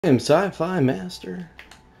I'm SyFy Master,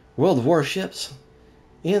 World of Warships,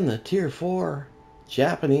 in the Tier 4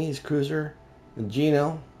 Japanese cruiser,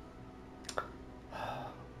 Agano.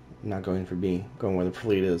 I'm not going for B, going where the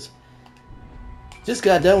fleet is. Just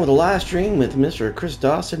got done with a live stream with Mr. Chris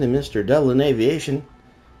Dawson and Mr. Dublin Aviation.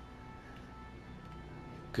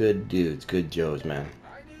 Good dudes, good Joes, man.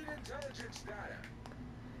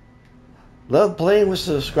 Love playing with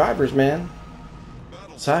subscribers, man.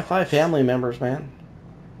 SyFy family members, man.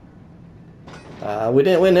 We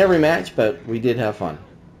didn't win every match, but we did have fun.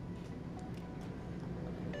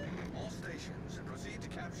 All stations proceed to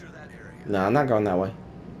capture that area. No, I'm not going that way.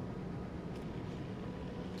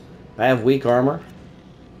 I have weak armor,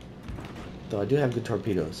 though I do have good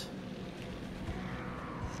torpedoes.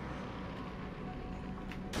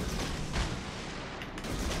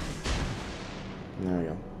 There we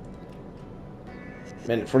go.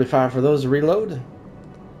 Minute 45 for those to reload,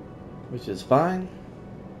 which is fine.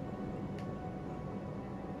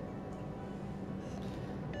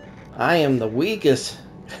 I am the weakest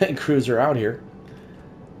cruiser out here.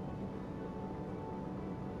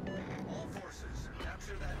 All forces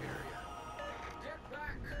capture that area. Get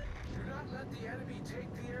back! Do not let the enemy take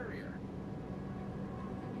the area.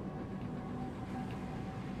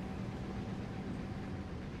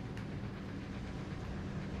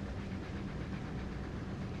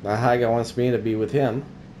 Haga wants me to be with him.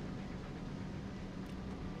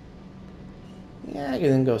 Yeah, I can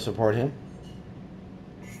then go support him.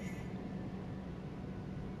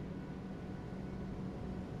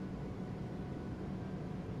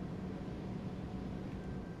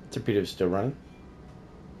 Torpedo's still running.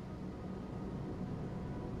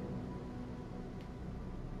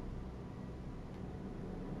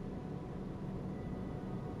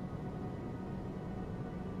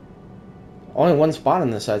 Only one spot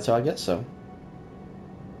on this side, so I guess so.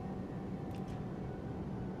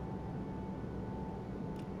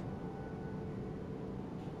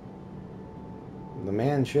 The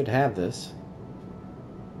man should have this.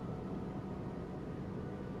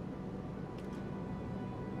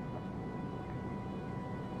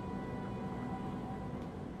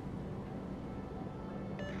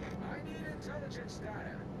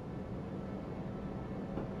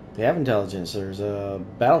 They have intelligence. There's a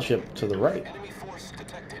battleship to the right. Enemy force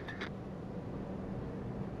detected.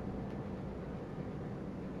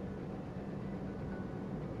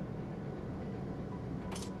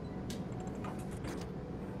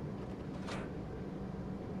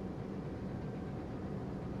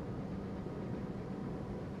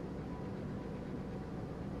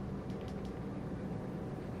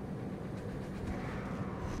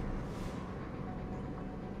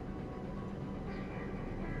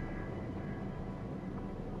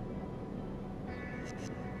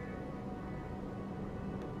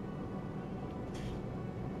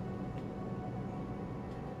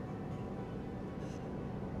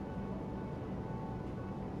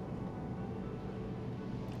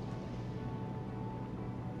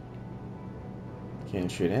 Can't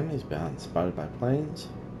shoot him. He's been spotted by planes.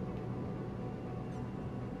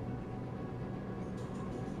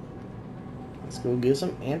 Let's go get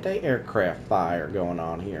some anti-aircraft fire going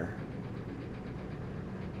on here.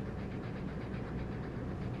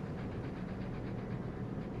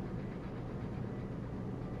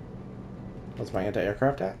 What's my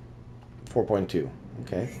anti-aircraft at? 4.2.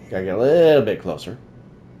 Okay, gotta get a little bit closer.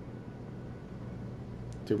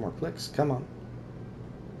 2 more clicks. Come on.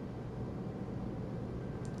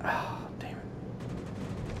 Ah, oh, damn it.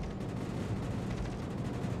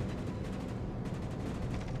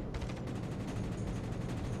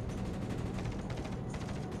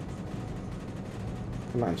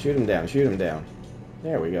 Come on, shoot him down, shoot him down.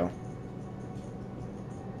 There we go.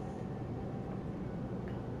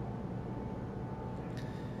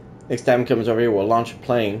 Next time he comes over here, we'll launch a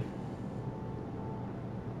plane.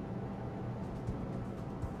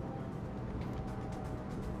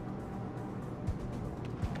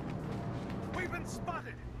 We've been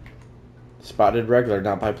spotted. Spotted regular,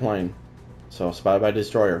 not by plane. So spotted by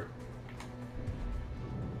destroyer.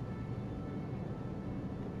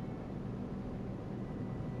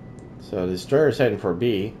 So the destroyer's heading for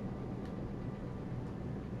B.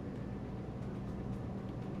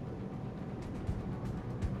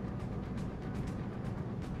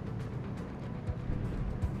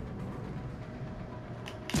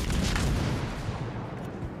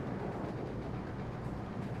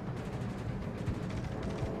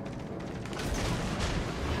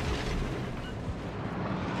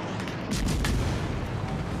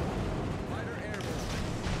 Fighter airborne.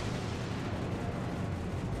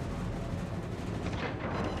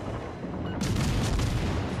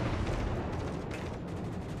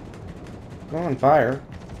 Go on fire.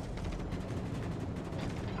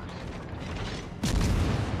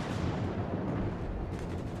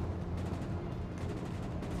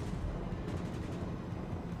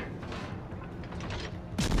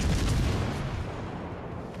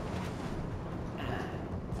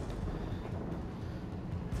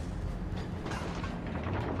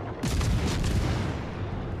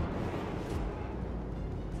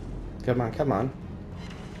 Come on, come on.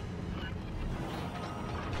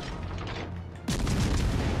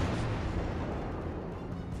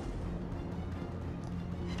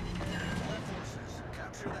 All forces,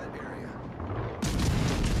 capture that area.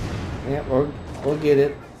 Yeah, we'll get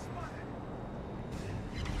it.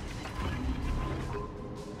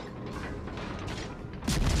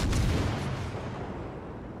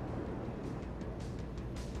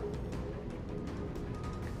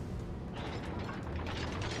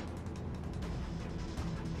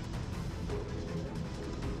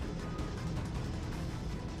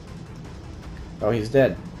 Oh, he's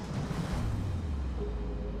dead.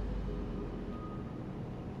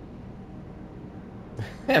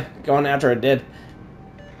 Going after a dead.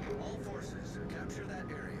 All forces, capture that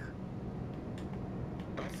area.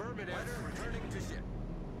 Affirmative. Fighter returning to ship.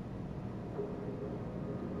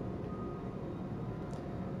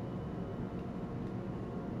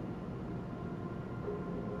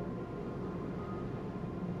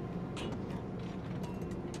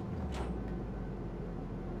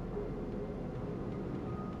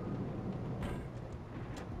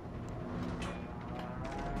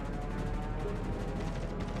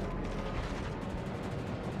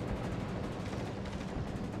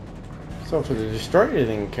 So for the destroyer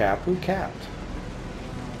thing cap, who capped?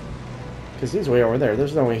 Because he's way over there.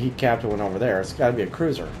 There's no way he capped one over there. It's got to be a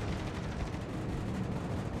cruiser.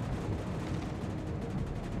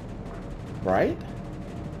 Right?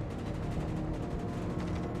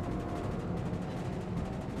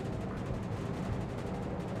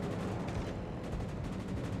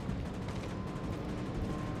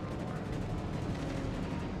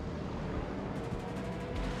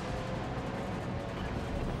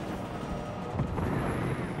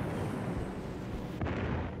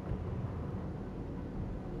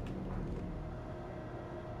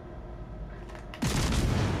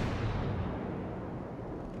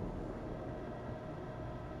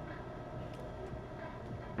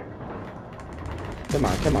 Come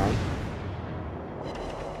on, come on.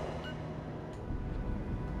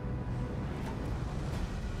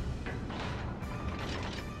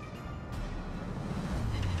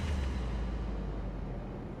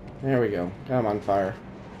 There we go. I'm on fire.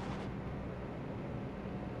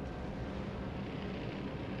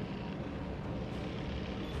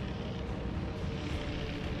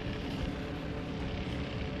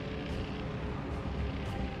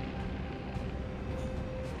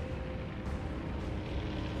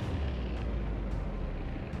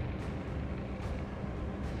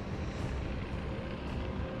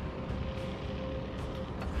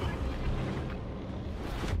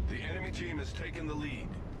 The enemy team has taken the lead.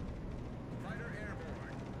 Fighter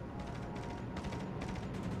airborne.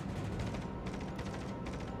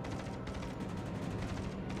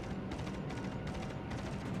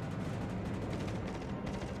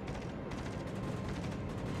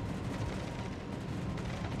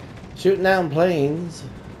 Shooting down planes.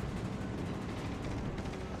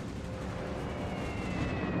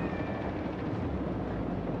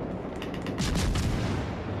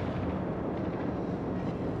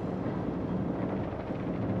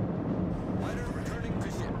 Fighter returning to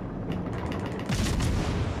ship.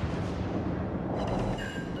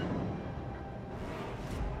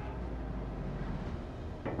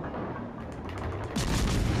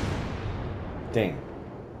 Dang.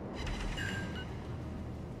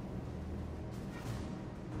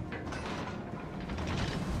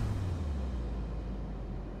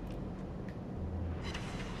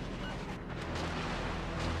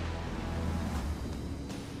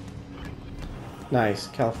 Nice.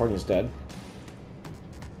 California's dead.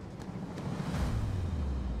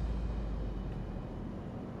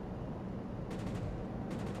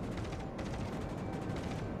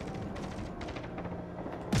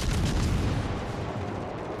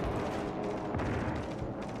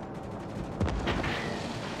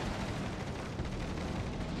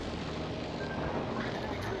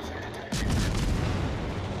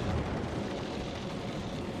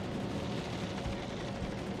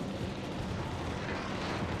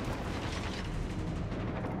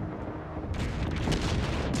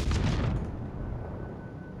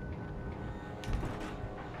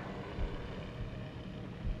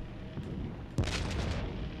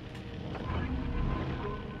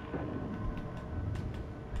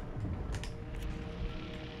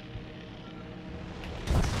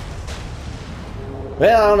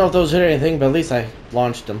 Well, I don't know if those hit anything, but at least I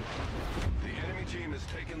launched them. The enemy team has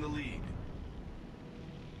taken the lead.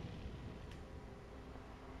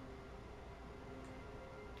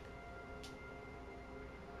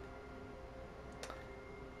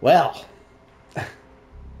 Well,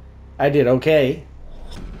 I did okay.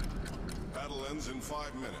 Battle ends in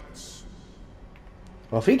 5 minutes.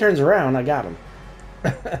 Well, if he turns around, I got him.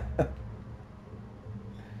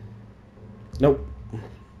 Nope.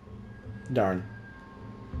 Darn.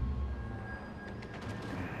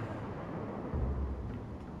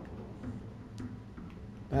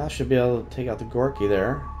 Well, I should be able to take out the Gorky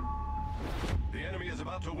there. The enemy is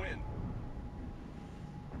about to win.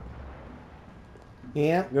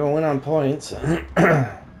 Yeah, going on points.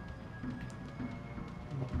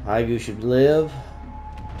 Igu should live.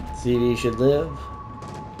 CD should live.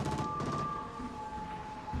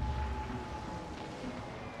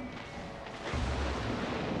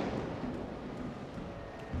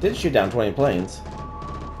 Did shoot down 20 planes.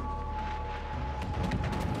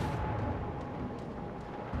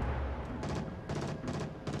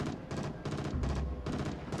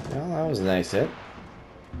 Well, that was a nice hit.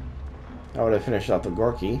 I would have finished off the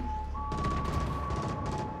Gorky.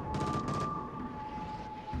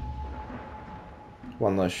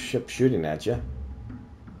 One less ship shooting at you.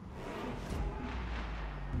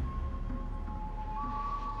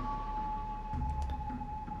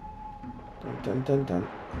 Dun dun dun dun.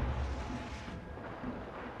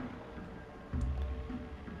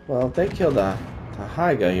 Well, if they kill the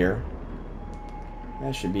Haiga here,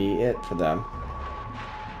 that should be it for them.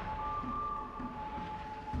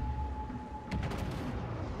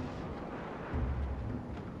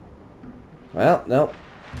 Well, nope.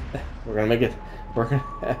 We're gonna make it. We're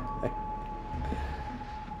gonna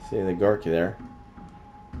see the Gorky there.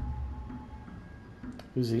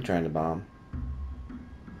 Who's he trying to bomb?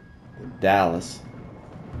 Dallas.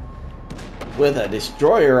 With a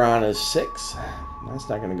destroyer on his 6. That's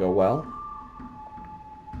not gonna go well.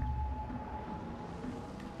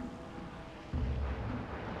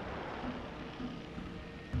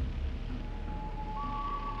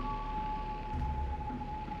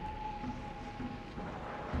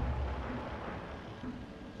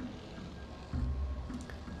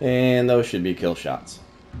 And those should be kill shots.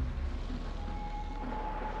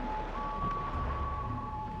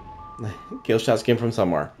 Kill shots came from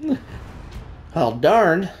somewhere. Oh,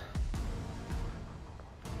 darn.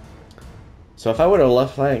 So if I would have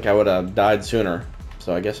left flank, I would have died sooner.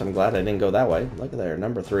 So I guess I'm glad I didn't go that way. Look at there,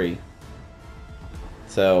 number 3.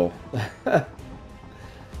 So,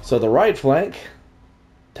 so the right flank,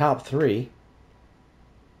 top 3.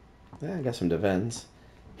 Yeah, I got some defense.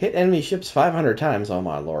 Hit enemy ships 500 times. Oh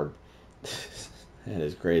my lord. That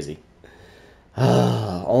is crazy.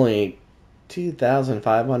 Only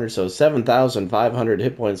 2,500, so 7,500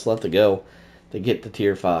 hit points left to go to get to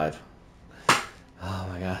tier 5. Oh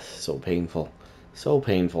my gosh, so painful. So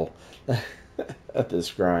painful. At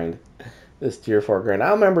this grind. This tier 4 grind. I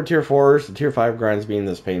don't remember tier 4s and tier 5 grinds being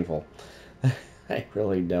this painful. I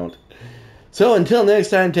really don't. So until next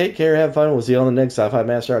time, take care, have fun. We'll see you on the next SyFy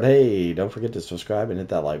Master Art. Hey, don't forget to subscribe and hit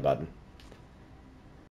that like button.